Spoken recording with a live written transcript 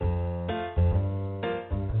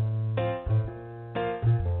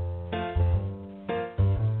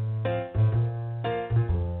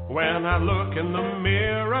When I look in the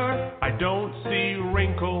mirror, I don't see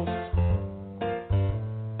wrinkles.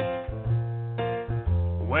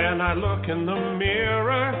 When I look in the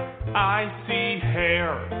mirror, I see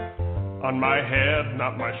hair on my head,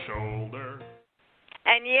 not my shoulder.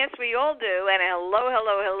 And yes, we all do. And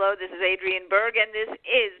hello. This is Adrienne Berg, and this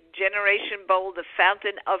is Generation Bold, the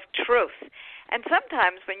fountain of truth. And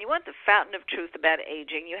sometimes when you want the fountain of truth about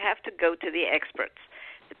aging, you have to go to the experts,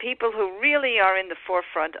 the people who really are in the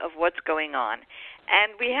forefront of what's going on.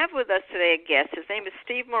 And we have with us today a guest. His name is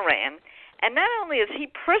Steve Moran. And not only is he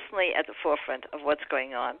personally at the forefront of what's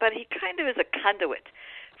going on, but he kind of is a conduit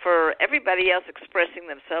for everybody else expressing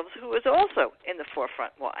themselves who is also in the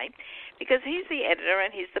forefront. Why? Because he's the editor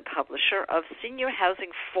and he's the publisher of Senior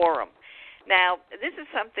Housing Forum. Now, this is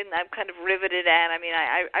something I'm kind of riveted at. I mean,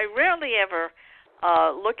 I rarely ever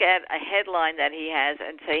look at a headline that he has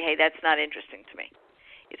and say, hey, that's not interesting to me.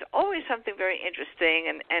 It's always something very interesting,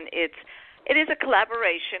 and it is a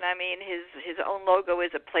collaboration. I mean, his own logo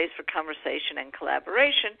is a place for conversation and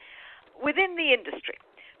collaboration within the industry.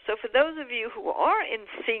 So for those of you who are in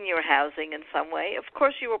senior housing in some way, of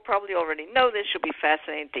course you will probably already know this. You'll be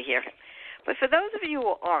fascinated to hear him. But for those of you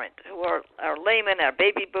who aren't, who are our laymen, our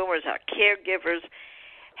baby boomers, our caregivers,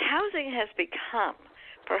 housing has become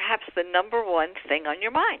perhaps the number one thing on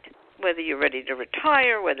your mind. Whether you're ready to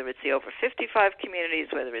retire, whether it's the over 55 communities,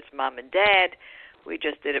 whether it's mom and dad. We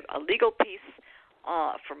just did a legal piece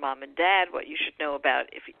for mom and dad, what you should know about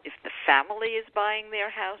if the family is buying their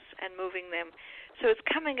house and moving them. So it's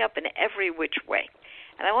coming up in every which way.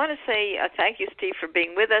 And I want to say thank you, Steve, for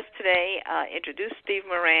being with us today. Introduce Steve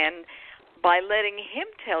Moran by letting him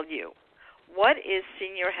tell you what is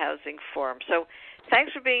Senior Housing Forum. So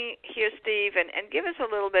thanks for being here, Steve, and give us a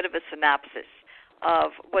little bit of a synopsis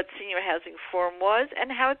of what Senior Housing Forum was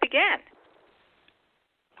and how it began.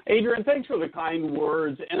 Adrienne, thanks for the kind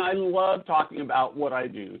words, and I love talking about what I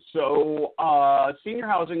do. So senior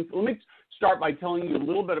housing, let me start by telling you a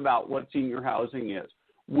little bit about what senior housing is.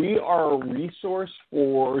 We are a resource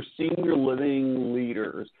for senior living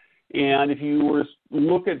leaders. And if you were to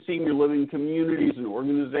look at senior living communities and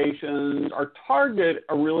organizations, our target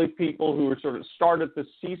are really people who are sort of start at the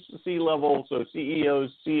C level, so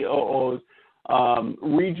CEOs, COOs,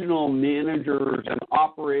 regional managers and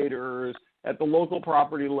operators at the local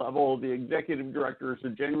property level, the executive directors, the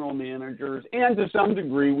general managers, and to some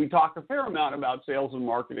degree, we talk a fair amount about sales and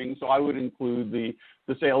marketing, so I would include the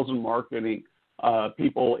sales and marketing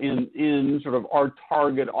people in sort of our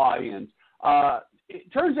target audience.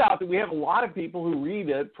 It turns out that we have a lot of people who read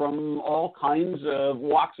it from all kinds of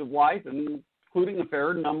walks of life, including a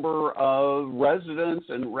fair number of residents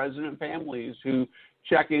and resident families who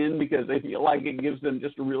check in because they feel like it gives them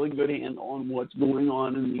just a really good handle on what's going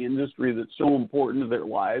on in the industry that's so important to their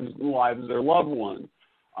lives and the lives of their loved ones.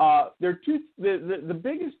 The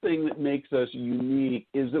biggest thing that makes us unique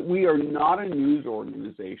is that we are not a news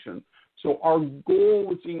organization. So our goal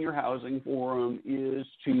with Senior Housing Forum is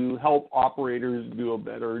to help operators do a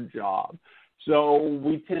better job. So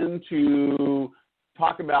we tend to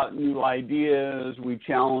talk about new ideas. We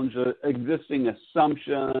challenge existing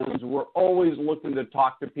assumptions. We're always looking to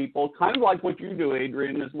talk to people, kind of like what you do,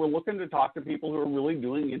 Adrienne, is we're looking to talk to people who are really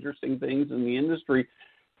doing interesting things in the industry,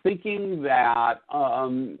 thinking that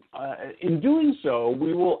in doing so,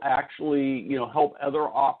 we will actually, help other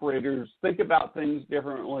operators think about things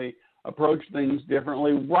differently, approach things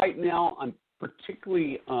differently. Right now, I'm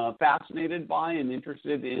particularly fascinated by and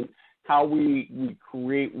interested in how we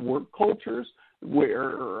create work cultures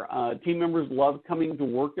where team members love coming to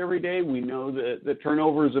work every day. We know that the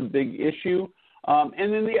turnover is a big issue.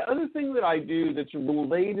 And then the other thing that I do that's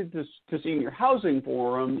related to Senior Housing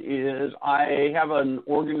Forum is I have an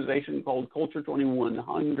organization called Culture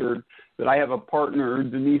 2100 that I have a partner,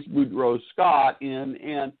 Denise Boudreau-Scott, in,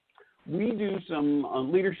 and we do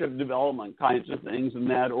some leadership development kinds of things in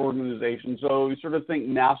that organization. So we sort of think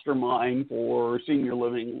mastermind for senior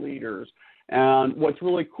living leaders. And what's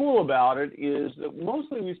really cool about it is that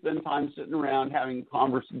mostly we spend time sitting around having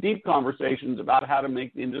deep conversations about how to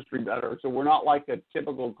make the industry better. So we're not like a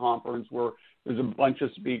typical conference where there's a bunch of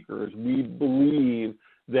speakers. We believe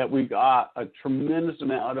that we've got a tremendous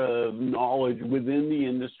amount of knowledge within the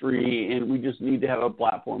industry, and we just need to have a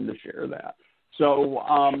platform to share that. So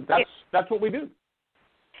that's what we do.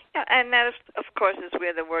 Yeah, and that, of course, is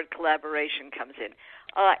where the word collaboration comes in.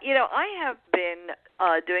 I have been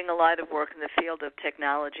doing a lot of work in the field of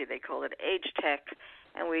technology. They call it Age Tech,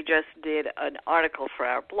 and we just did an article for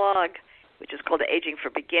our blog, which is called Aging for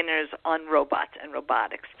Beginners, on robots and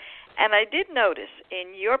robotics. And I did notice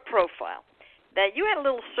in your profile that you had a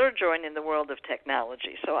little sojourn in the world of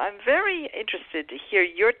technology. So I'm very interested to hear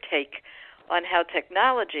your take on how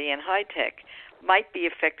technology and high tech might be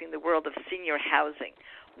affecting the world of senior housing.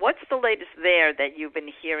 What's the latest there that you've been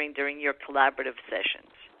hearing during your collaborative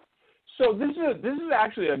sessions? So this is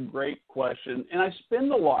actually a great question, and I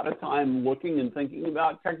spend a lot of time looking and thinking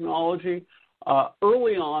about technology.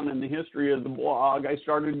 Early on in the history of the blog, I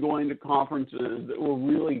started going to conferences that were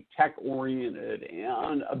really tech-oriented,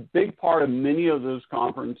 and a big part of many of those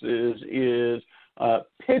conferences is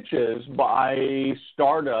pitches by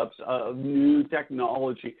startups of new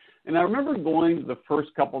technology. And I remember going to the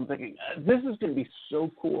first couple and thinking, this is going to be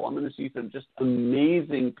so cool. I'm going to see some just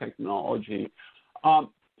amazing technology.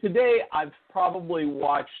 Today, I've probably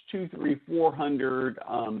watched 200, 300, 400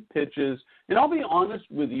 pitches, and I'll be honest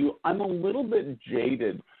with you, I'm a little bit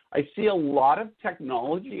jaded. I see a lot of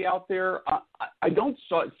technology out there. I don't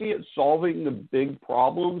see it solving the big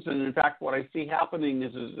problems, and in fact, what I see happening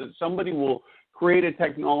is that somebody will create a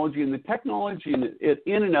technology, and the technology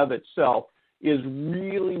in and of itself is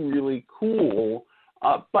really, really cool.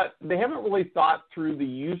 But they haven't really thought through the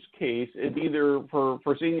use case of either for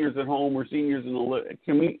seniors at home or seniors in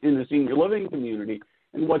the senior living community.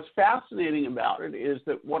 And what's fascinating about it is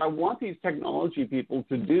that what I want these technology people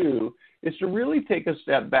to do is to really take a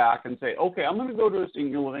step back and say, okay, I'm going to go to a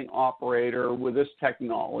senior living operator with this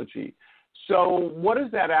technology. So what does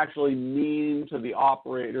that actually mean to the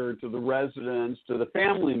operator, to the residents, to the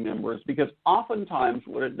family members? Because oftentimes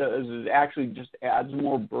what it does is it actually just adds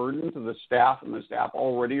more burden to the staff, and the staff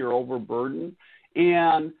already are overburdened,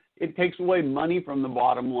 and it takes away money from the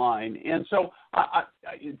bottom line. And so I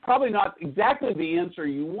probably not exactly the answer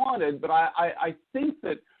you wanted, but I think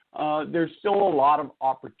that there's still a lot of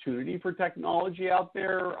opportunity for technology out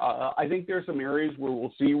there. I think there's some areas where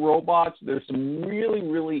we'll see robots. There's some really,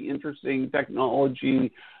 really interesting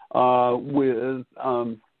technology with,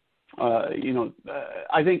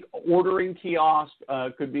 I think ordering kiosk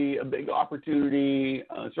could be a big opportunity.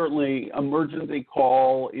 Certainly emergency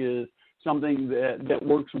call is something that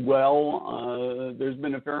works well. There's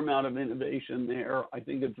been a fair amount of innovation there. I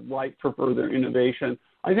think it's ripe for further innovation.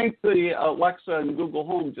 I think the Alexa and Google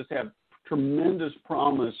Home just have tremendous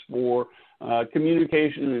promise for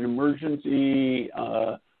communication and emergency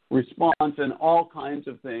response and all kinds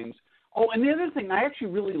of things. Oh, and the other thing I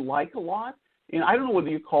actually really like a lot, and I don't know whether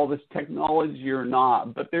you call this technology or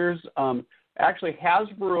not, but there's actually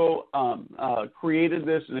Hasbro created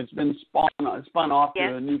this, and it's been spun off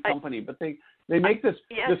to a new company. But they make this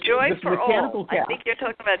Joy this for mechanical All. cat. I think you're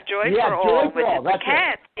talking about Joy for All. Joy for All. That's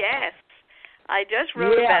cat. Yes, I just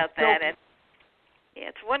wrote about that, and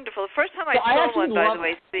it's wonderful. The first time I saw one, by the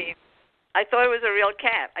way, Steve, I thought it was a real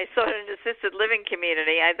cat. I saw it in an assisted living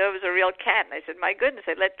community. I thought it was a real cat, and I said, "My goodness,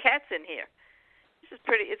 they let cats in here." This is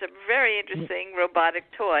pretty. It's a very interesting robotic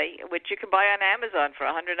toy, which you can buy on Amazon for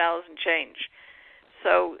 $100 and change.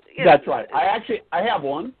 So that's right. I have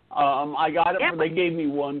one. I got it. They gave me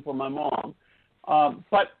one for my mom.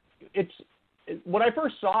 But when I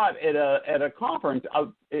first saw it at a conference,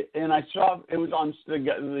 and I saw it was on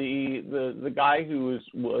the guy who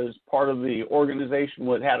was part of the organization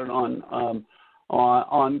had it on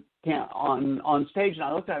stage, and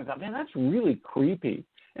I looked at it and thought, man, that's really creepy.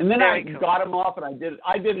 And then I got him off, and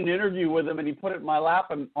I did an interview with him, and he put it in my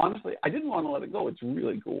lap, and honestly, I didn't want to let it go. It's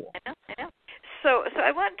really cool. I know. So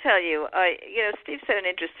I want to tell you, Steve said an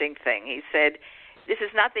interesting thing. He said, this is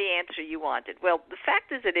not the answer you wanted. Well, the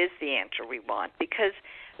fact is it is the answer we want, because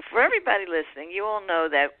for everybody listening, you all know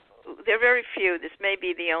that there are very few. This may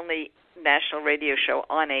be the only national radio show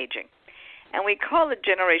on aging. And we call it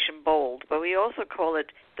Generation Bold, but we also call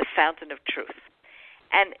it the Fountain of Truth.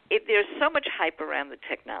 And there's so much hype around the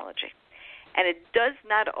technology, and it does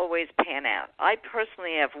not always pan out. I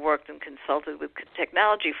personally have worked and consulted with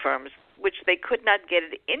technology firms which they could not get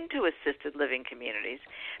it into assisted living communities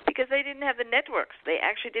because they didn't have the networks. They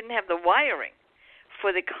actually didn't have the wiring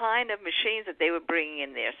for the kind of machines that they were bringing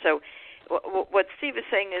in there. So what Steve is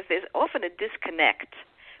saying is there's often a disconnect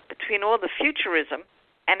between all the futurism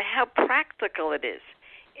and how practical it is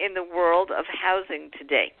in the world of housing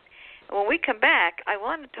today. And when we come back, I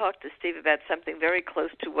want to talk to Steve about something very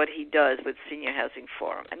close to what he does with Senior Housing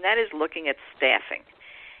Forum, and that is looking at staffing.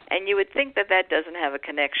 And you would think that doesn't have a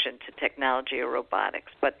connection to technology or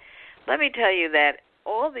robotics. But let me tell you that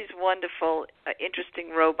all these wonderful,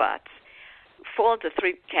 interesting robots fall into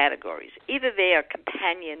three categories. Either they are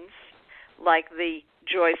companions, like the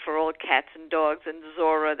Joy for All cats and dogs and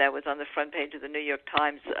Zora that was on the front page of the New York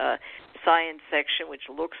Times science section, which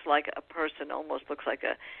looks like a person, almost looks like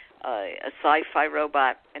a sci-fi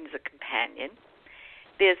robot, and is a companion.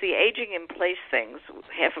 There's the aging in place things,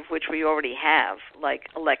 half of which we already have, like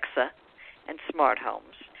Alexa and smart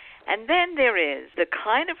homes. And then there is the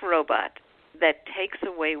kind of robot that takes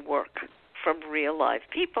away work from real live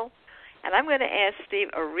people. And I'm going to ask Steve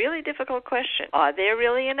a really difficult question. Are there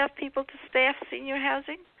really enough people to staff senior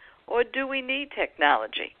housing, or do we need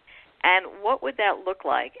technology? And what would that look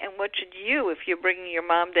like? And what should you, if you're bringing your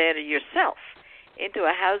mom, dad, or yourself into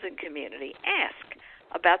a housing community, ask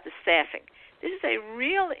about the staffing? This is a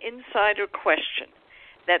real insider question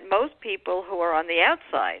that most people who are on the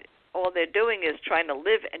outside, all they're doing is trying to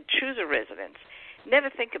live and choose a residence, never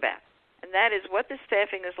think about. And that is what the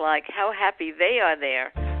staffing is like, how happy they are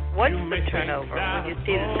there, what's the turnover when you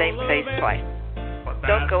see the same face twice.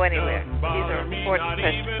 Don't go anywhere. These are important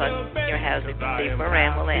questions on senior housing. Steve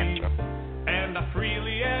Moran will answer. And I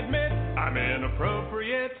freely admit I'm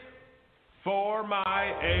inappropriate for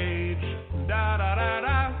my age. Da da da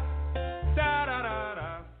da, da da da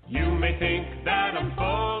da. You may think that I'm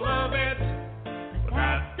full of it, but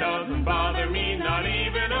that doesn't bother me not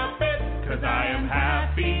even a bit, 'cause I am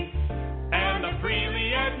happy, and I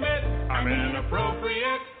freely admit I'm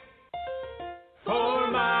inappropriate for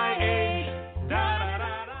my age. Da da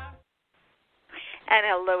da da. And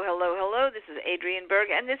hello. This is Adrienne Berg,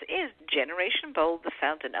 and this is Generation Bold, the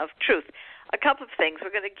Fountain of Truth. A couple of things. We're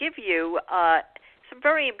going to give you some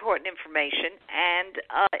very important information, and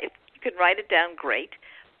if you can write it down, great.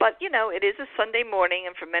 But, it is a Sunday morning,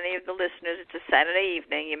 and for many of the listeners, it's a Saturday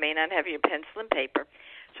evening. You may not have your pencil and paper.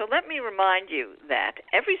 So let me remind you that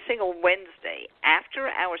every single Wednesday after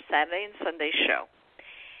our Saturday and Sunday show,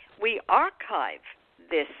 we archive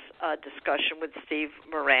this discussion with Steve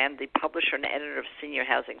Moran, the publisher and editor of Senior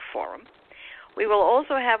Housing Forum. We will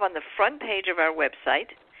also have on the front page of our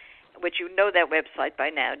website, which you know that website by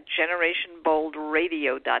now,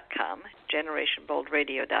 generationboldradio.com,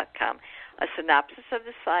 generationboldradio.com, a synopsis of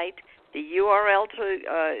the site, the URL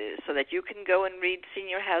so that you can go and read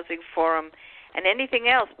Senior Housing Forum, and anything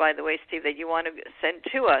else, by the way, Steve, that you want to send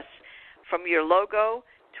to us, from your logo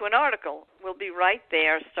to an article, will be right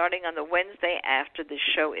there starting on the Wednesday after the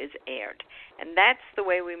show is aired. And that's the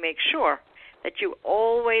way we make sure that you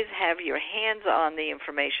always have your hands on the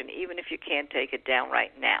information, even if you can't take it down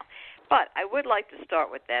right now. But I would like to start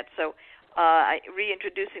with that. So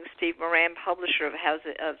reintroducing Steve Moran, publisher of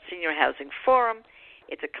Senior Housing Forum.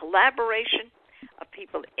 It's a collaboration of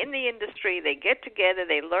people in the industry. They get together,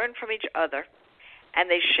 they learn from each other, and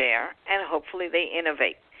they share, and hopefully they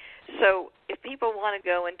innovate. So if people want to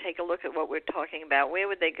go and take a look at what we're talking about, where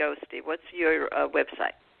would they go, Steve? What's your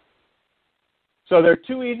website? So there are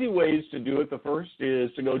two easy ways to do it. The first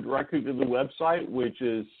is to go directly to the website, which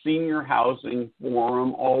is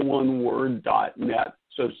seniorhousingforum, all one word, .net.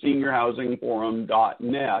 So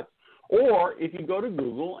seniorhousingforum.net. Or if you go to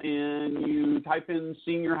Google and you type in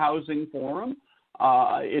Senior Housing Forum,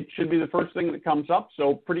 it should be the first thing that comes up,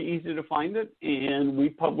 so pretty easy to find it. And we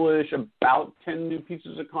publish about 10 new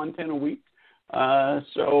pieces of content a week.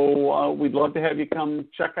 So we'd love to have you come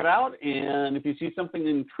check it out. And if you see something that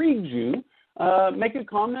intrigues you, make a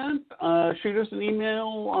comment, shoot us an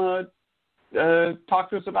email, talk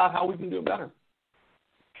to us about how we can do it better.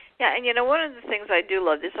 Yeah, and one of the things I do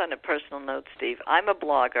love, this on a personal note, Steve, I'm a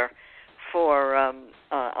blogger for on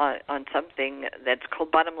something that's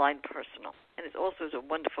called Bottom Line Personal, and it also is a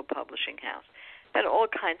wonderful publishing house that all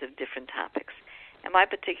kinds of different topics. And my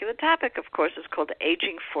particular topic, of course, is called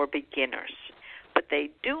Aging for Beginners, but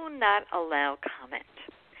they do not allow comment.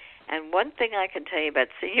 And one thing I can tell you about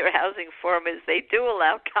Senior Housing Forum is they do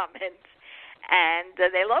allow comment, and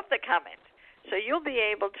they love the comment. So you'll be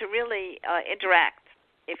able to really interact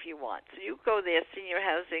if you want. So you go there,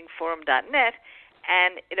 seniorhousingforum.net,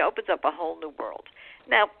 and it opens up a whole new world.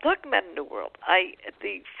 Now, talking about a new world, at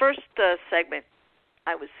the first segment,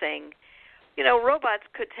 I was saying, robots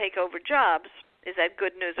could take over jobs. Is that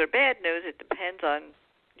good news or bad news? It depends on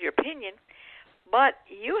your opinion. But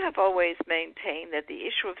you have always maintained that the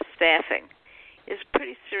issue of staffing is a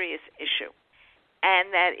pretty serious issue,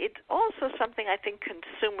 and that it's also something I think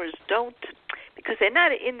consumers don't, because they're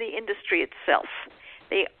not in the industry itself.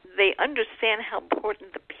 They understand how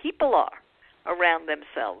important the people are around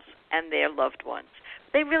themselves and their loved ones.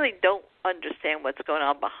 They really don't understand what's going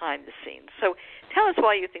on behind the scenes. So tell us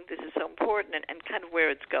why you think this is so important and kind of where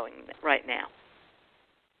it's going right now.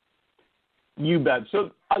 You bet.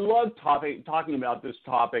 So I love talking about this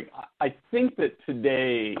topic. I think that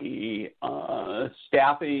today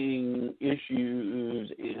staffing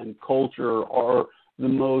issues and culture are the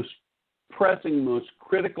most pressing, most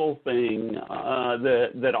critical thing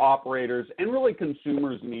that operators and really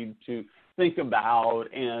consumers need to think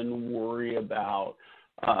about and worry about.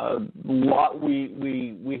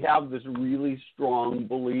 we have this really strong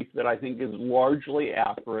belief that I think is largely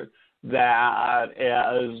accurate, that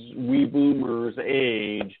as we boomers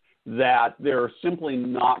age, that there are simply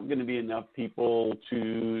not going to be enough people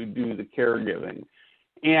to do the caregiving.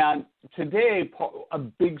 And today, a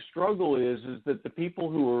big struggle is that the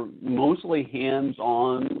people who are mostly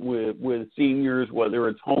hands-on with seniors, whether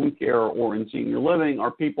it's home care or in senior living,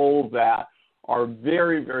 are people that are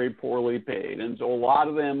very, very poorly paid. And so a lot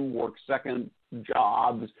of them work second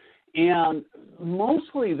jobs. And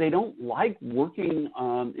mostly they don't like working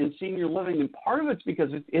in senior living. And part of it's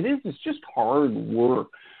because it's just hard work.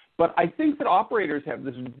 But I think that operators have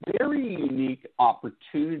this very unique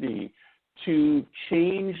opportunity to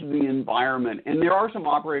change the environment. And there are some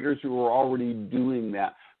operators who are already doing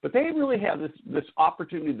that. But they really have this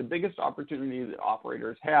opportunity. The biggest opportunity that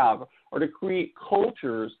operators have are to create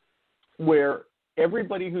cultures where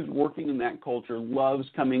everybody who's working in that culture loves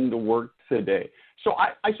coming to work today. So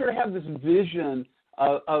I sort of have this vision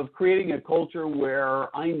of creating a culture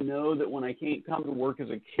where I know that when I can't come to work as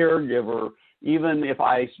a caregiver, even if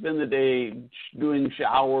I spend the day doing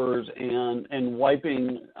showers and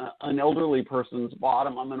wiping an elderly person's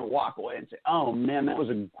bottom, I'm going to walk away and say, oh, man, that was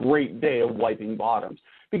a great day of wiping bottoms.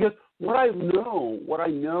 Because what I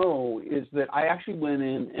know is that I actually went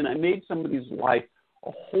in and I made somebody's life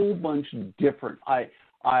a whole bunch different. I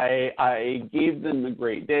gave them a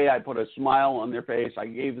great day. I put a smile on their face. I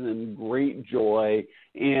gave them great joy.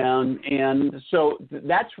 And so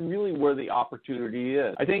that's really where the opportunity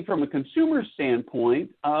is. I think from a consumer standpoint,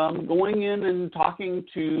 going in and talking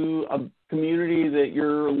to a community that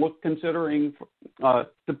you're considering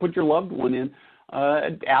to put your loved one in,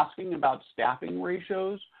 asking about staffing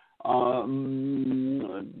ratios,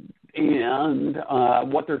 and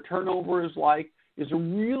what their turnover is like, is a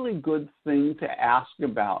really good thing to ask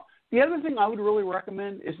about. The other thing I would really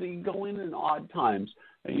recommend is that you go in odd times.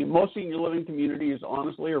 Most senior living communities,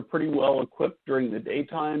 honestly, are pretty well equipped during the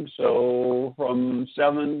daytime. So from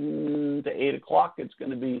 7 to 8 o'clock, it's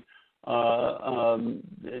going to be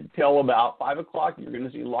till about 5 o'clock. You're going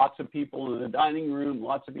to see lots of people in the dining room,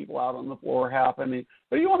 lots of people out on the floor happening.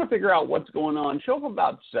 But if you want to figure out what's going on, show up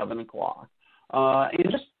about 7 o'clock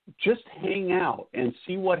and just hang out and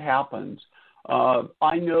see what happens.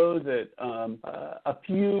 I know that a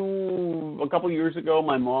couple of years ago,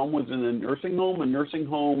 my mom was in a nursing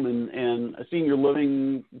home and a senior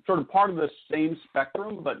living, sort of part of the same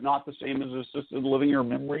spectrum, but not the same as assisted living or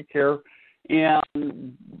memory care.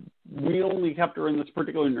 And we only kept her in this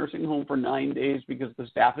particular nursing home for 9 days because the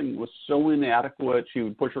staffing was so inadequate. She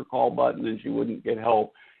would push her call button and she wouldn't get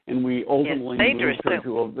help. And we ultimately moved her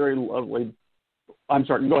to a very lovely. I'm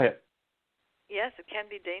sorry, go ahead. Yes, it can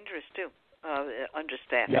be dangerous too.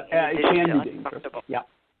 Understaffing. Yeah, it can be dangerous. Yeah.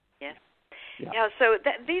 So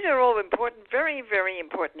these are all important, very, very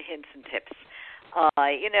important hints and tips.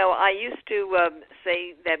 I used to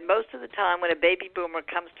say that most of the time when a baby boomer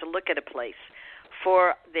comes to look at a place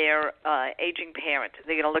for their aging parent,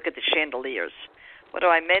 they're going to look at the chandeliers. What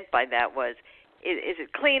I meant by that was, is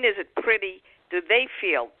it clean? Is it pretty? Do they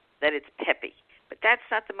feel that it's peppy? But that's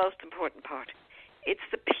not the most important part. It's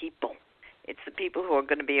the people. It's the people who are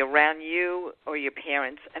going to be around you or your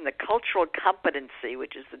parents, and the cultural competency,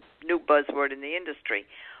 which is the new buzzword in the industry,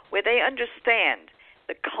 where they understand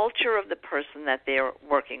the culture of the person that they're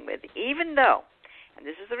working with, even though, and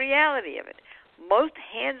this is the reality of it, most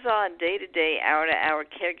hands-on, day-to-day, hour-to-hour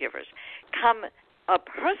caregivers come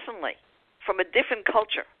personally from a different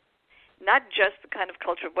culture, not just the kind of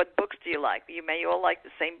culture of what books do you like. You may all like the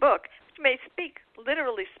same book, but you may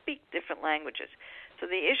literally speak different languages. So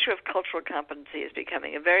the issue of cultural competency is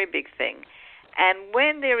becoming a very big thing. And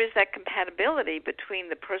when there is that compatibility between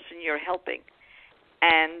the person you're helping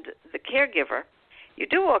and the caregiver, you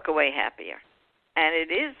do walk away happier. And it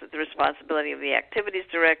is the responsibility of the activities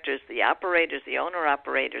directors, the operators, the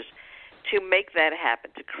owner-operators, to make that happen,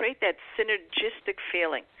 to create that synergistic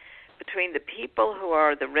feeling between the people who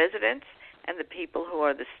are the residents and the people who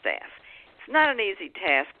are the staff. It's not an easy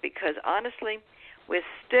task because, honestly, we're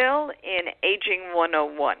still in Aging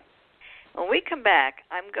 101. When we come back,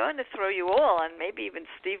 I'm going to throw you all, and maybe even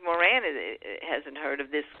Steve Moran hasn't heard of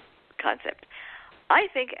this concept. I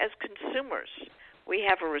think as consumers, we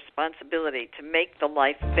have a responsibility to make the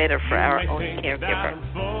life better for our own caregiver.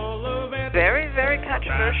 Very, very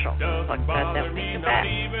controversial. Talk about that when we come back.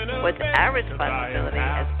 What's our responsibility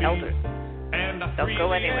as elders? Don't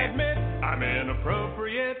go anywhere. I'm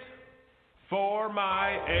inappropriate for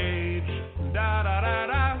my age. Da da da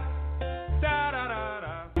da, da da da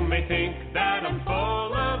da. You may think that I'm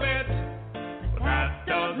full of it, but that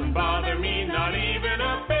doesn't bother me, not even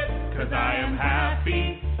a bit, 'cause I am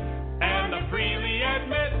happy.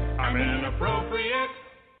 I'm inappropriate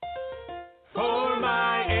for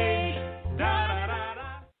my age.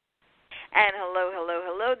 Da-da-da-da. And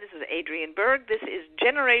hello. This is Adrienne Berg. This is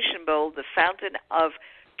Generation Bold, the fountain of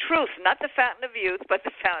truth. Not the fountain of youth, but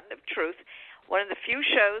the fountain of truth. One of the few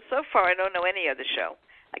shows, so far I don't know any other show.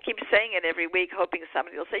 I keep saying it every week, hoping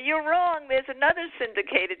somebody will say, you're wrong, there's another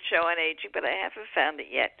syndicated show on aging, but I haven't found it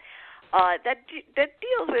yet. That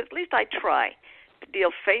deals with, at least I try, to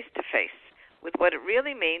deal face-to-face with what it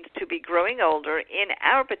really means to be growing older in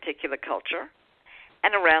our particular culture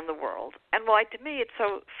and around the world, and why, to me, it's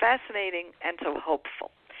so fascinating and so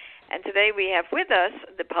hopeful. And today we have with us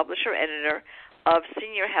the publisher-editor of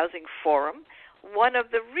Senior Housing Forum, one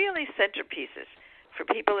of the really centerpieces for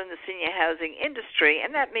people in the senior housing industry,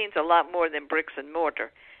 and that means a lot more than bricks and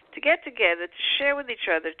mortar, to get together, to share with each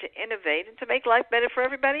other, to innovate, and to make life better for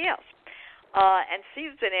everybody else. And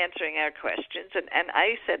Steve's been answering our questions, and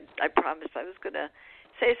I said, I promised I was going to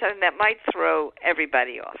say something that might throw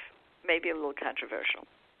everybody off, maybe a little controversial.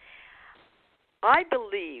 I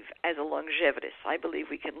believe, as a longevitist, I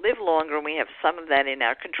believe we can live longer, and we have some of that in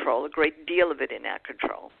our control, a great deal of it in our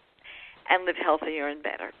control, and live healthier and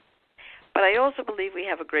better. But I also believe we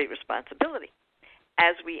have a great responsibility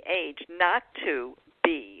as we age not to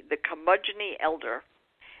be the curmudgeon-y elder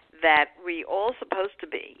that we all supposed to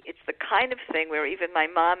be. It's the kind of thing where even my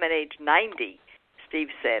mom at age 90, Steve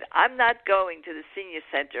said, I'm not going to the senior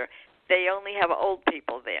center. They only have old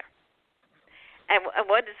people there. And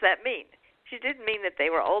what does that mean? She didn't mean that they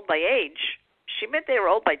were old by age. She meant they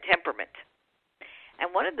were old by temperament.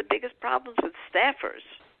 And one of the biggest problems with staffers,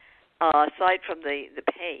 aside from the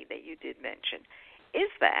pay that you did mention,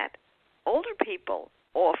 is that older people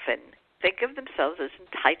often think of themselves as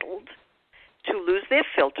entitled to lose their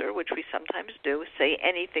filter, which we sometimes do, say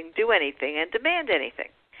anything, do anything, and demand anything.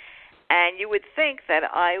 And you would think that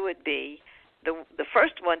I would be the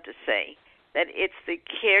first one to say that it's the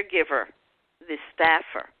caregiver, the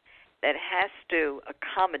staffer, that has to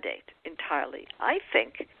accommodate entirely. I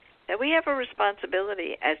think that we have a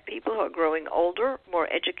responsibility as people who are growing older, more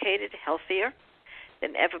educated, healthier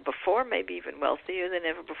than ever before, maybe even wealthier than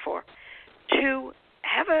ever before, to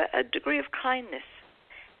have a degree of kindness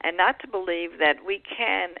and not to believe that we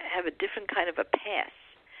can have a different kind of a pass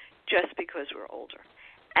just because we're older.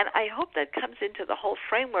 And I hope that comes into the whole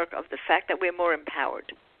framework of the fact that we're more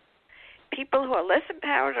empowered. People who are less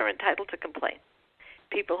empowered are entitled to complain.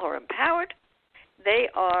 People who are empowered, they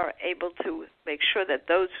are able to make sure that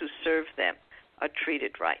those who serve them are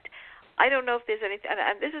treated right. I don't know if there's anything,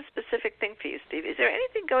 and this is a specific thing for you, Steve. Is there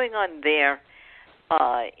anything going on there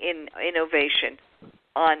in innovation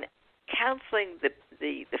on counseling the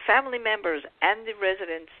family members and the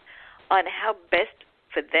residents on how best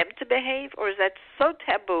for them to behave, or is that so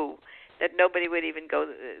taboo that nobody would even go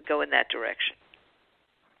in that direction?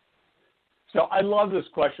 So I love this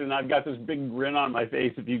question. I've got this big grin on my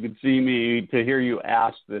face, if you could see me, to hear you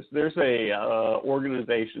ask this. There's a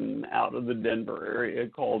organization out of the Denver area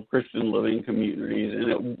called Christian Living Communities,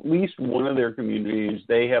 and at least one of their communities,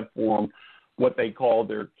 they have formed what they call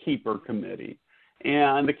their Keeper Committee.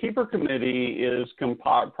 And the Keeper Committee is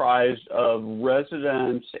comprised of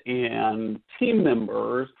residents and team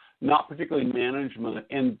members, not particularly management,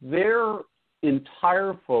 and their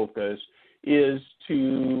entire focus is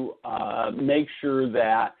to make sure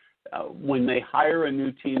that when they hire a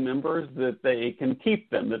new team member, that they can keep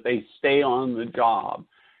them, that they stay on the job.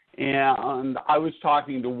 And I was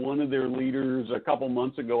talking to one of their leaders a couple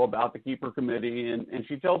months ago about the Keeper Committee, and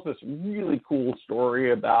she tells this really cool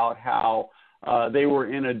story about how they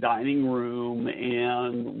were in a dining room,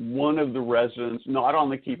 and one of the residents, not on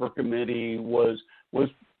the Keeper Committee, was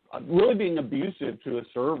really being abusive to a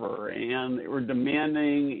server, and they were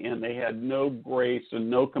demanding, and they had no grace and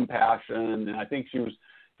no compassion. And I think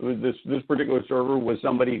this particular server was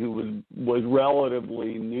somebody who was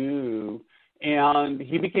relatively new, and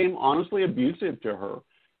he became honestly abusive to her.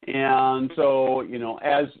 And so,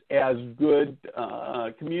 as good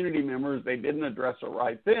community members, they didn't address it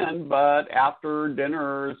right then, but after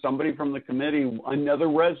dinner, somebody from the committee, another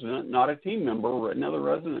resident, not a team member, another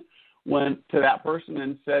resident, went to that person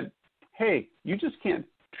and said, hey, you just can't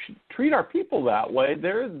treat our people that way.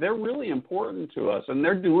 They're really important to us, and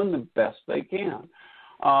they're doing the best they can.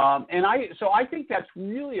 So I think that's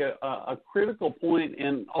really a critical point,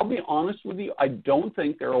 and I'll be honest with you, I don't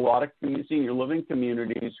think there are a lot of senior living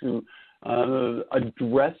communities who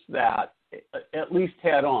address that at least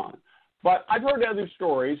head on. But I've heard other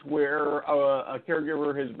stories where a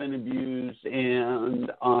caregiver has been abused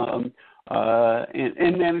and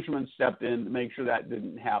and management stepped in to make sure that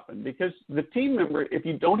didn't happen. Because the team member, if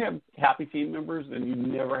you don't have happy team members, then you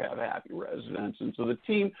never have happy residents. And so the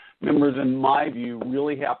team members, in my view,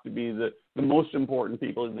 really have to be the most important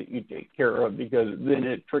people that you take care of, because then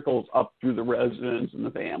it trickles up through the residents and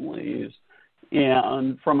the families.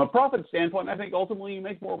 And from a profit standpoint, I think ultimately you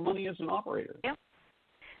make more money as an operator. Yeah.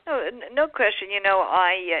 No question.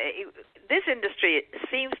 This industry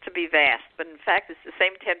seems to be vast, but in fact, it's the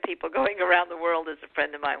same 10 people going around the world, as a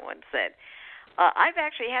friend of mine once said. I've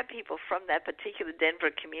actually had people from that particular Denver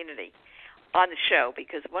community on the show,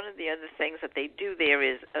 because one of the other things that they do there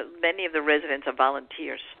is many of the residents are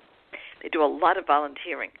volunteers. They do a lot of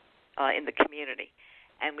volunteering in the community,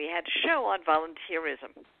 and we had a show on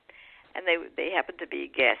volunteerism, and they happened to be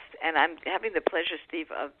a guest. And I'm having the pleasure, Steve,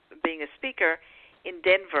 of being a speaker in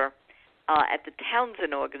Denver at the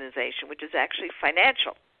Townsend organization, which is actually a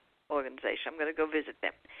financial organization. I'm going to go visit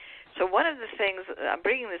them. So one of the things, I'm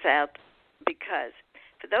bringing this out because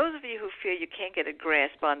for those of you who feel you can't get a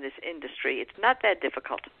grasp on this industry, it's not that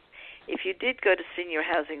difficult. If you did go to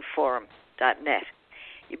seniorhousingforum.net,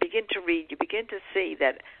 you begin to read, you begin to see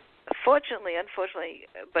that fortunately, unfortunately,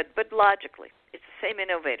 but logically, it's the same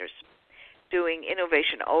innovators doing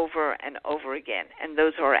innovation over and over again. And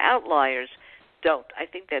those who are outliers don't. I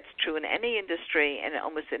think that's true in any industry and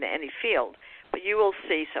almost in any field. But you will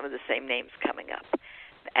see some of the same names coming up,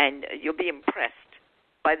 and you'll be impressed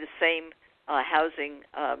by the same housing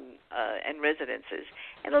and residences.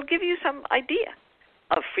 And it'll give you some idea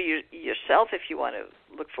for yourself if you want to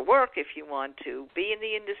look for work, if you want to be in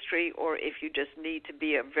the industry, or if you just need to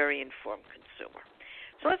be a very informed consumer.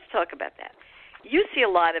 So let's talk about that. You see a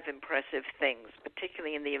lot of impressive things,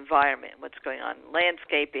 particularly in the environment, what's going on in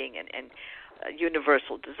landscaping and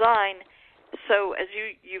universal design. So as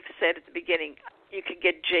you've said at the beginning, you could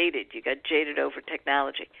get jaded. You got jaded over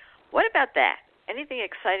technology. What about that? Anything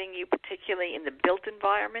exciting you, particularly in the built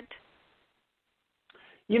environment?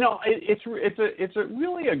 It's a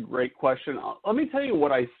really a great question. Let me tell you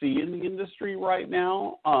what I see in the industry right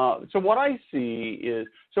now. So what I see is,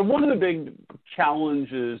 one of the big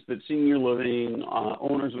challenges that senior living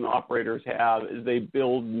owners and operators have is they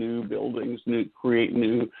build new buildings, create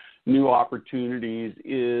new opportunities,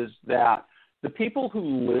 is that the people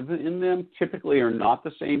who live in them typically are not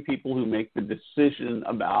the same people who make the decision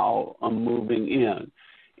about moving in.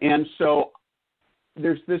 And so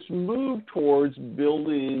there's this move towards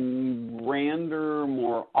building grander,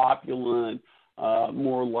 more opulent,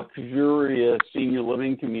 more luxurious senior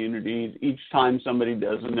living communities each time somebody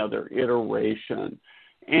does another iteration.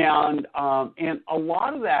 And a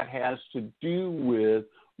lot of that has to do with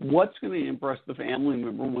what's going to impress the family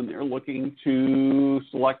member when they're looking to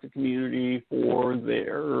select a community for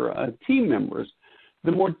their team members.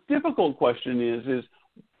 The more difficult question is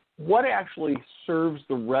what actually serves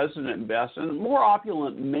the resident best? And more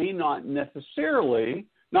opulent may not necessarily,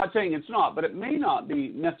 not saying it's not, but it may not be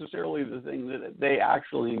necessarily the thing that they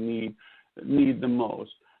actually need the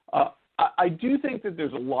most. I do think that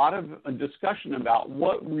there's a lot of discussion about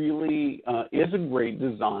what really is a great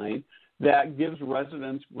design that gives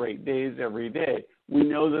residents great days every day. We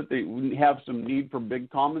know that they have some need for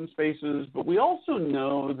big common spaces, but we also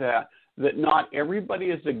know that not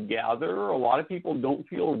everybody is a gatherer. A lot of people don't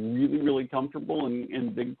feel really, really comfortable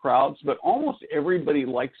in big crowds, but almost everybody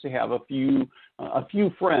likes to have a few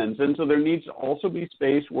friends. And so there needs to also be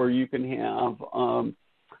space where you can have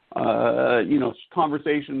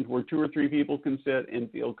conversations where 2 or 3 people can sit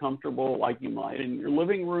and feel comfortable like you might in your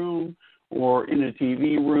living room or in a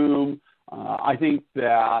TV room. I think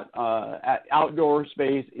that outdoor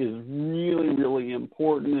space is really, really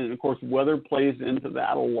important. And, of course, weather plays into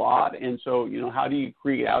that a lot. And so, how do you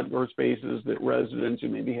create outdoor spaces that residents who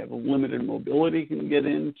maybe have a limited mobility can get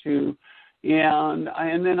into?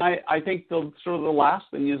 And then I think the last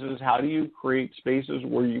thing is how do you create spaces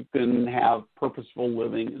where you can have purposeful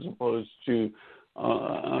living as opposed to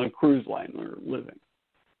cruise liner living?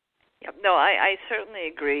 Yep. No, I certainly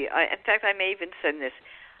agree. In fact, I may even send this.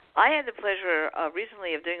 I had the pleasure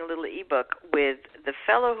recently of doing a little ebook with the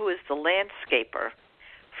fellow who is the landscaper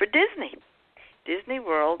for Disney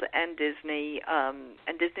World and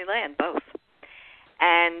Disneyland, both.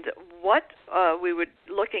 And what we were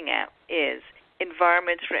looking at is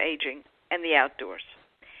environments for aging and the outdoors.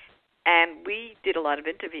 And we did a lot of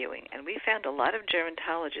interviewing, and we found a lot of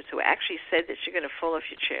gerontologists who actually said that you're going to fall off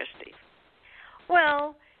your chair, Steve.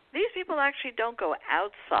 Well, these people actually don't go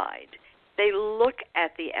outside. They look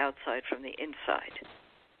at the outside from the inside.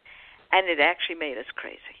 And it actually made us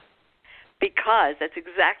crazy because that's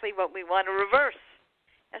exactly what we want to reverse.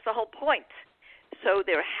 That's the whole point. So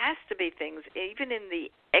there has to be things, even in the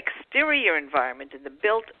exterior environment, in the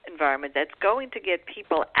built environment that's going to get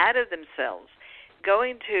people out of themselves,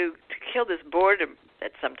 going to kill this boredom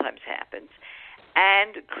that sometimes happens,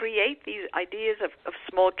 and create these ideas of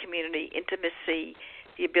small community, intimacy,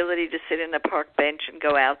 the ability to sit in a park bench and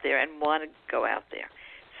go out there and want to go out there.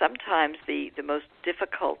 Sometimes the most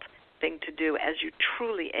difficult thing to do as you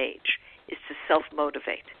truly age is to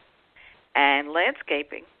self-motivate. And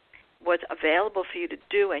landscaping, what's available for you to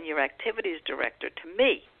do, and your activities director, to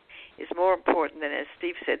me, is more important than, as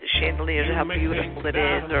Steve said, the chandeliers, how beautiful it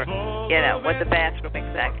is, or, what the bathroom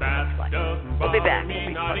exactly looks like. We'll be back. We'll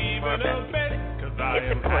be talking more about these things.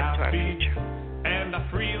 It's important to our future. And I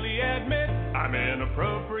freely admit I'm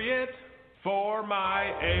inappropriate for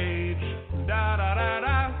my age.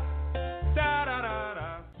 Da-da-da-da,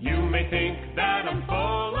 da-da-da-da. You may think that I'm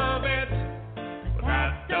full of it, but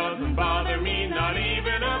that doesn't bother me, not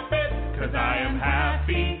even a bit, 'cause I am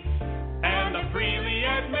happy, and I freely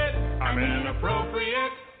admit I'm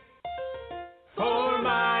inappropriate for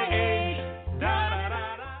my age.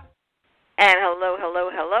 Da-da-da-da. And hello, hello,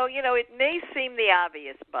 hello. It may seem the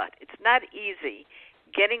obvious, but it's not easy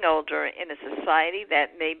getting older in a society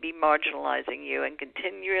that may be marginalizing you and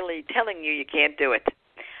continually telling you can't do it.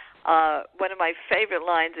 One of my favorite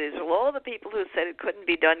lines is, well, all the people who said it couldn't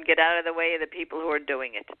be done, get out of the way of the people who are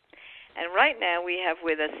doing it. And right now we have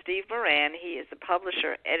with us Steve Moran. He is the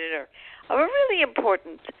publisher, editor of a really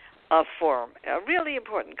important forum, a really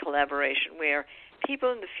important collaboration where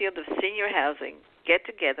people in the field of senior housing get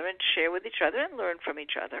together and share with each other and learn from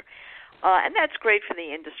each other. And that's great for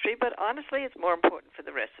the industry, but honestly it's more important for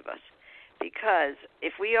the rest of us. Because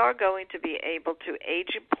if we are going to be able to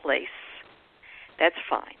age in place, that's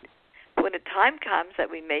fine. When the time comes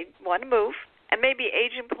that we may want to move and maybe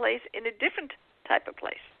age in place in a different type of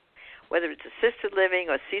place, whether it's assisted living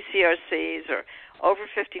or CCRCs or over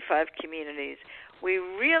 55 communities, we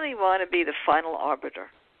really want to be the final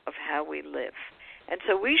arbiter of how we live. And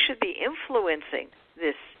so we should be influencing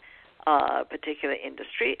this particular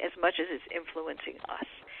industry as much as it's influencing us.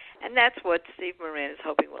 And that's what Steve Moran is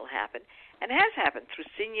hoping will happen and has happened through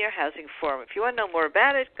Senior Housing Forum. If you want to know more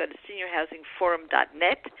about it, go to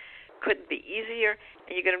seniorhousingforum.net. Couldn't be easier,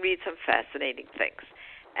 and you're going to read some fascinating things.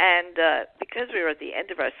 And because we were at the end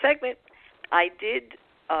of our segment, I did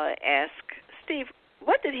ask Steve,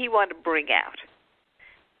 what did he want to bring out?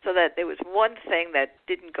 So that there was one thing that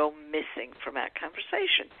didn't go missing from our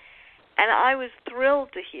conversation. And I was thrilled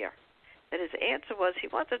to hear that his answer was he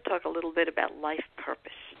wanted to talk a little bit about life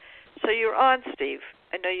purpose. So you're on, Steve.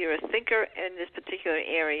 I know you're a thinker in this particular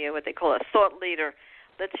area, what they call a thought leader.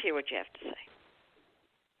 Let's hear what you have to say.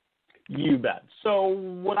 You bet. So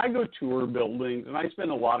when I go tour buildings, and I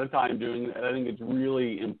spend a lot of time doing that, I think it's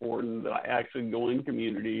really important that I actually go in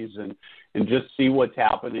communities and just see what's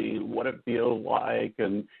happening, what it feels like,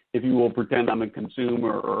 and if you will pretend I'm a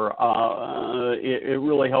consumer, it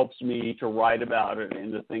really helps me to write about it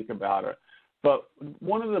and to think about it. But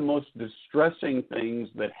one of the most distressing things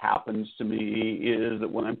that happens to me is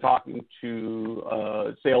that when I'm talking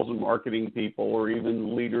to sales and marketing people or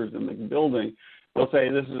even leaders in the building, they'll say,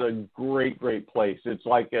 this is a great, great place. It's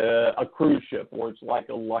like a cruise ship, or it's like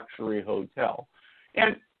a luxury hotel.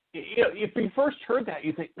 And if you first heard that,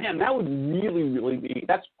 you think, man, that would really, really be,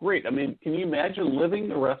 that's great. I mean, can you imagine living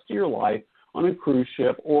the rest of your life on a cruise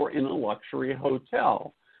ship or in a luxury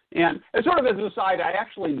hotel? And as sort of as an aside, I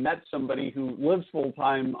actually met somebody who lives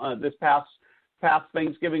full-time this past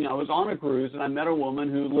Thanksgiving. I was on a cruise, and I met a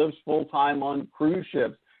woman who lives full-time on cruise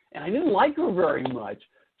ships, and I didn't like her very much.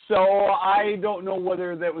 So I don't know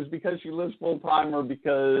whether that was because she lives full-time or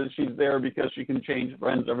because she's there because she can change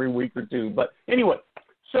friends every week or two. But anyway,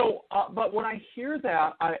 so but when I hear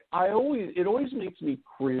that, it always makes me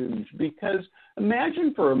cringe, because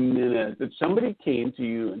imagine for a minute that somebody came to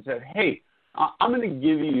you and said, hey, I'm going to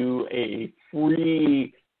give you a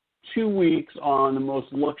free 2 weeks on the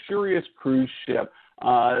most luxurious cruise ship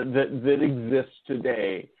that exists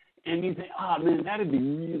today. And you think, man, that would be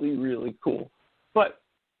really, really cool. But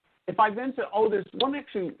if I then said, there's one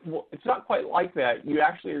actually, well, it's not quite like that. You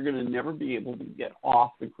actually are going to never be able to get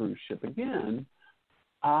off the cruise ship again.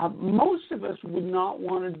 Most of us would not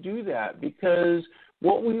want to do that, because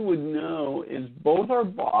what we would know is both our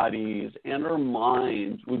bodies and our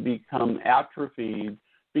minds would become atrophied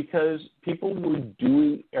because people were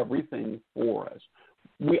doing everything for us.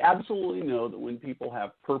 We absolutely know that when people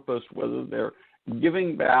have purpose, whether they're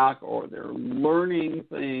giving back or they're learning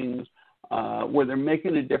things, where they're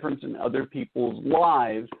making a difference in other people's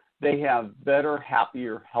lives, they have better,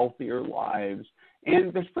 happier, healthier lives.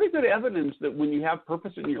 And there's pretty good evidence that when you have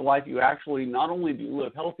purpose in your life, you actually not only do you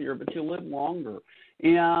live healthier, but you live longer.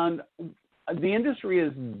 And the industry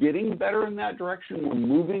is getting better in that direction. We're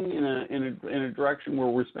moving in a direction where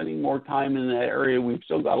we're spending more time in that area. We've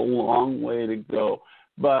still got a long way to go.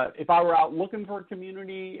 But if I were out looking for a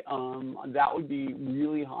community, that would be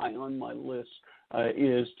really high on my list,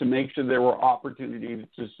 is to make sure there were opportunities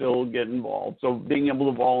to still get involved. So being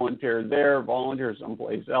able to volunteer there, volunteer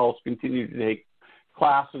someplace else, continue to take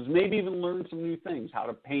classes, maybe even learn some new things, how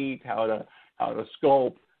to paint, how to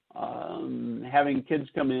sculpt, having kids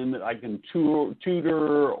come in that I can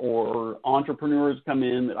tutor, or entrepreneurs come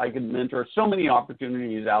in that I can mentor. So many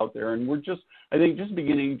opportunities out there, and we're just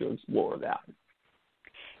beginning to explore that.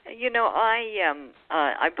 You know,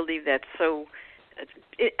 I believe that's so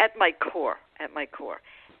at my core.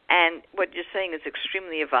 And what you're saying is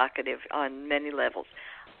extremely evocative on many levels.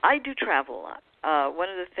 I do travel a lot. One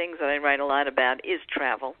of the things that I write a lot about is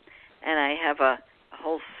travel, and I have a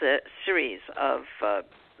whole series of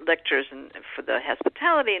lectures for the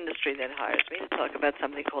hospitality industry that hires me to talk about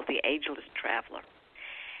something called the Ageless Traveler.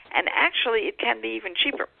 And actually, it can be even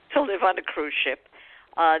cheaper to live on a cruise ship.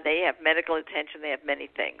 They have medical attention. They have many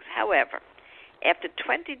things. However, after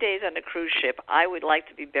 20 days on a cruise ship, I would like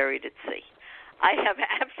to be buried at sea. I have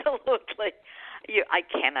absolutely, I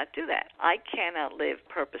cannot do that. I cannot live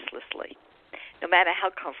purposelessly, no matter how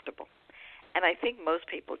comfortable. And I think most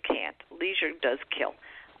people can't. Leisure does kill.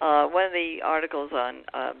 One of the articles on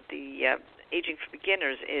the Aging for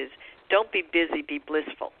Beginners is, don't be busy, be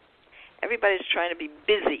blissful. Everybody's trying to be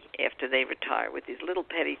busy after they retire with these little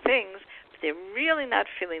petty things, but they're really not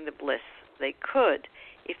feeling the bliss they could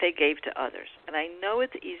if they gave to others. And I know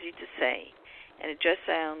it's easy to say, and it just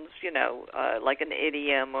sounds, like an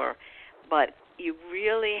idiom, but you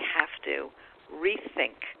really have to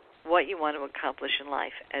rethink what you want to accomplish in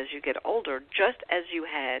life as you get older, just as you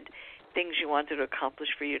had things you wanted to accomplish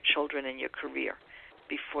for your children and your career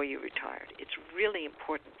before you retired. It's really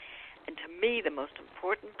important. And to me, the most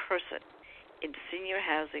important person in senior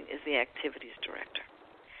housing is the activities director.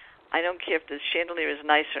 I don't care if the chandelier is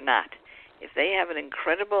nice or not. If they have an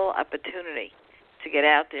incredible opportunity to get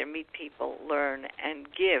out there, meet people, learn, and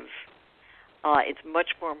give, it's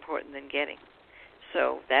much more important than getting.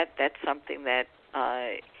 So that's something that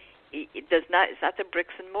it's not the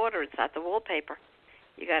bricks and mortar, it's not the wallpaper.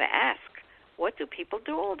 You got to ask, what do people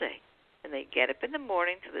do all day? And they get up in the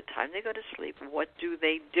morning to the time they go to sleep. What do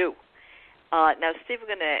they do? Now, Steve,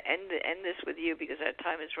 we're going to end this with you because our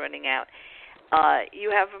time is running out.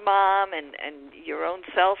 You have a mom and your own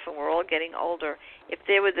self, and we're all getting older. If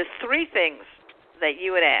there were the three things that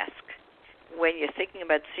you would ask when you're thinking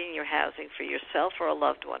about senior housing for yourself or a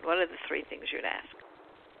loved one, what are the three things you'd ask?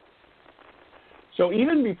 So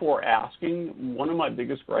even before asking, one of my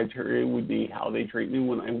biggest criteria would be how they treat me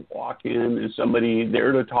when I walk in. Is somebody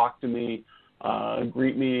there to talk to me,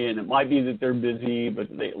 greet me? And it might be that they're busy, but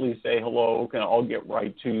they at least say hello. I'll get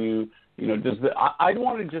right to you. I'd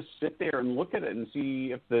want to just sit there and look at it and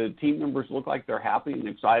see if the team members look like they're happy and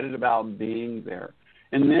excited about being there.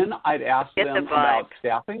 And then I'd ask them about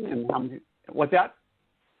staffing and how many. What's that?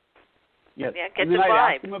 Yes. Yeah, get and then the I'd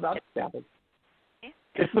vibe. ask them about staffing.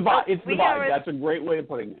 It's the vibe. It's the vibe. That's a great way of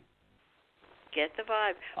putting it. Get the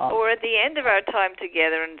vibe. We're at the end of our time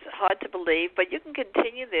together, and it's hard to believe, but you can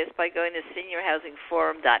continue this by going to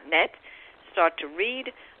seniorhousingforum.net, start to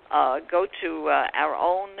read, go to our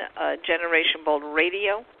own Generation Bold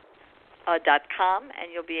Radio.com,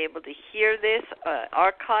 and you'll be able to hear this,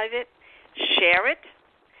 archive it, share it.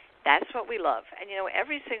 That's what we love. And,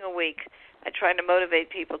 every single week I try to motivate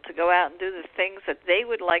people to go out and do the things that they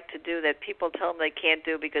would like to do that people tell them they can't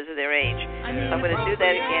do because of their age. So I'm going to do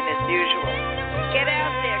that again as usual. Get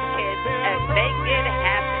out there, kids, and make it